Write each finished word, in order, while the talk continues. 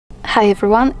Hi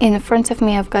everyone, in front of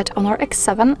me I've got Honor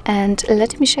X7 and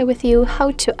let me share with you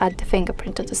how to add the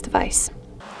fingerprint to this device.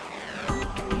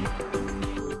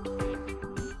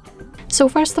 So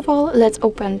first of all, let's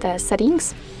open the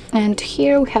settings, and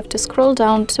here we have to scroll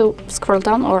down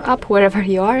or up, wherever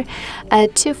you are,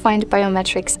 to find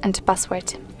biometrics and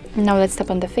password. Now let's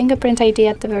tap on the fingerprint ID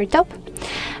at the very top.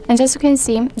 And as you can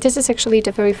see, this is actually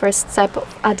the very first step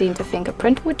of adding the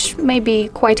fingerprint, which may be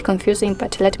quite confusing,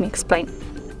 but let me explain.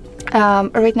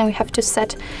 Right now we have to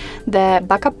set the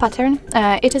backup pattern.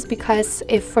 It is because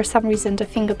if for some reason the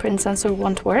fingerprint sensor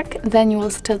won't work, then you will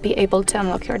still be able to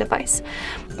unlock your device.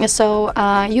 So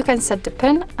you can set the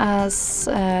PIN as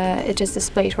it is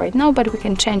displayed right now, but we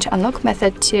can change unlock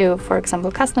method to, for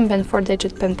example, custom PIN,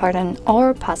 4-digit PIN pattern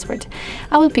or password.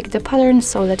 I will pick the pattern,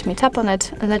 so let me tap on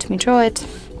it, let me draw it,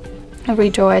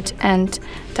 redraw it, and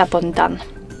tap on done.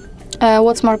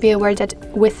 What's more, be aware that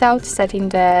without setting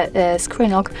the screen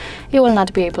lock, you will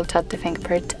not be able to add the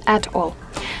fingerprint at all.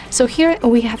 So here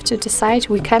we have to decide,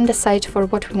 we can decide for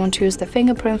what we want to use the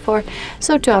fingerprint for.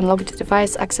 So to unlock the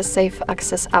device, access safe,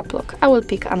 access app lock. I will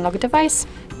pick unlock device.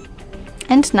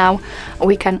 And now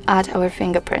we can add our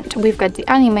fingerprint. We've got the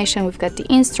animation, we've got the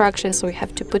instructions, so we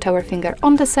have to put our finger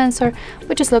on the sensor,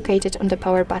 which is located on the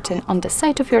power button on the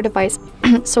side of your device.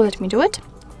 So let me do it.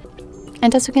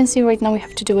 And as you can see right now, we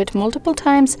have to do it multiple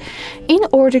times in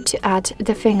order to add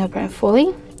the fingerprint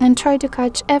fully and try to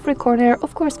catch every corner,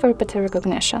 of course, for better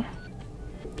recognition.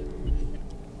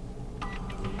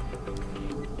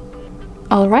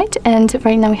 Alright, and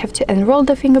right now we have to enroll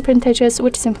the fingerprint edges,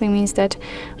 which simply means that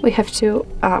we have to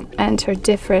enter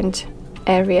different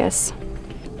areas.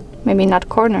 Maybe not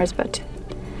corners, but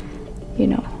you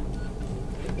know.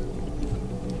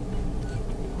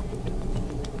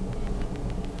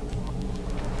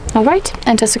 Alright,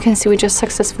 and as you can see, we just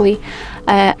successfully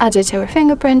added our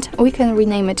fingerprint. We can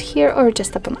rename it here or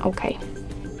just tap on OK.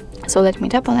 So let me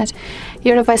tap on it.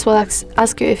 Your device will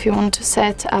ask you if you want to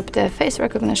set up the face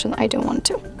recognition. I don't want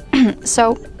to.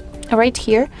 So right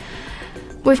here,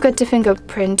 we've got the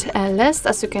fingerprint list.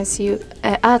 As you can see,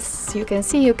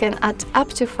 you can add up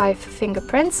to 5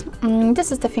 fingerprints.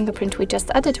 This is the fingerprint we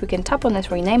just added. We can tap on it,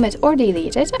 rename it, or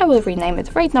delete it. I will rename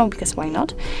it right now because why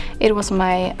not? It was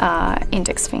my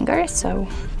index finger, so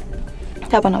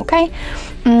tap on OK.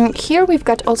 Here we've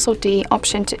got also the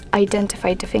option to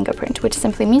identify the fingerprint, which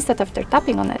simply means that after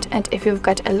tapping on it, and if you've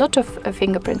got a lot of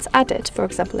fingerprints added, for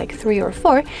example like 3 or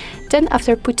 4, then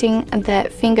after putting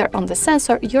the finger on the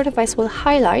sensor, your device will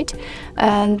highlight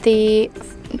the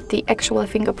actual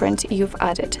fingerprint you've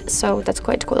added. So that's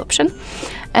quite a cool option.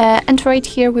 And right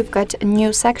here we've got a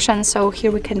new section, so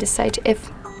here we can decide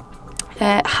if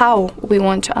how we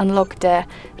want to unlock the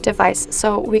device.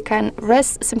 So we can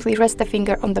simply rest the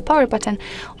finger on the power button,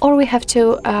 or we have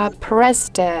to press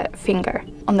the finger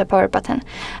on the power button,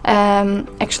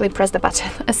 actually press the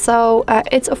button. So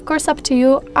it's of course up to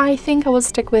you. I think I will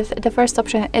stick with the first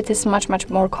option. It is much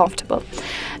more comfortable.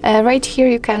 Right here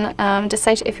you can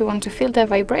decide if you want to feel the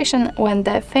vibration when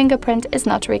the fingerprint is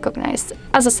not recognized.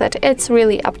 As I said, it's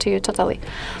really up to you totally.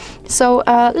 So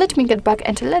let me get back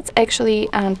and let's actually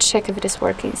check if it is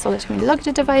working. So let me lock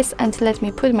the device and let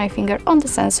me put my finger on the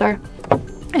sensor.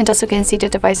 And as you can see, the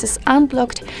device is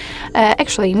unblocked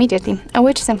actually immediately,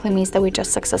 which simply means that we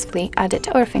just successfully added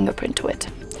our fingerprint to it.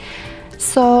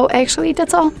 So actually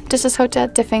that's all. This is how to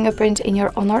add the fingerprint in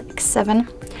your Honor X7.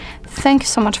 Thank you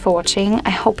so much for watching.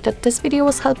 I hope that this video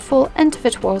was helpful, and if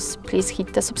it was, please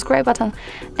hit the subscribe button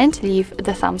and leave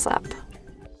the thumbs up.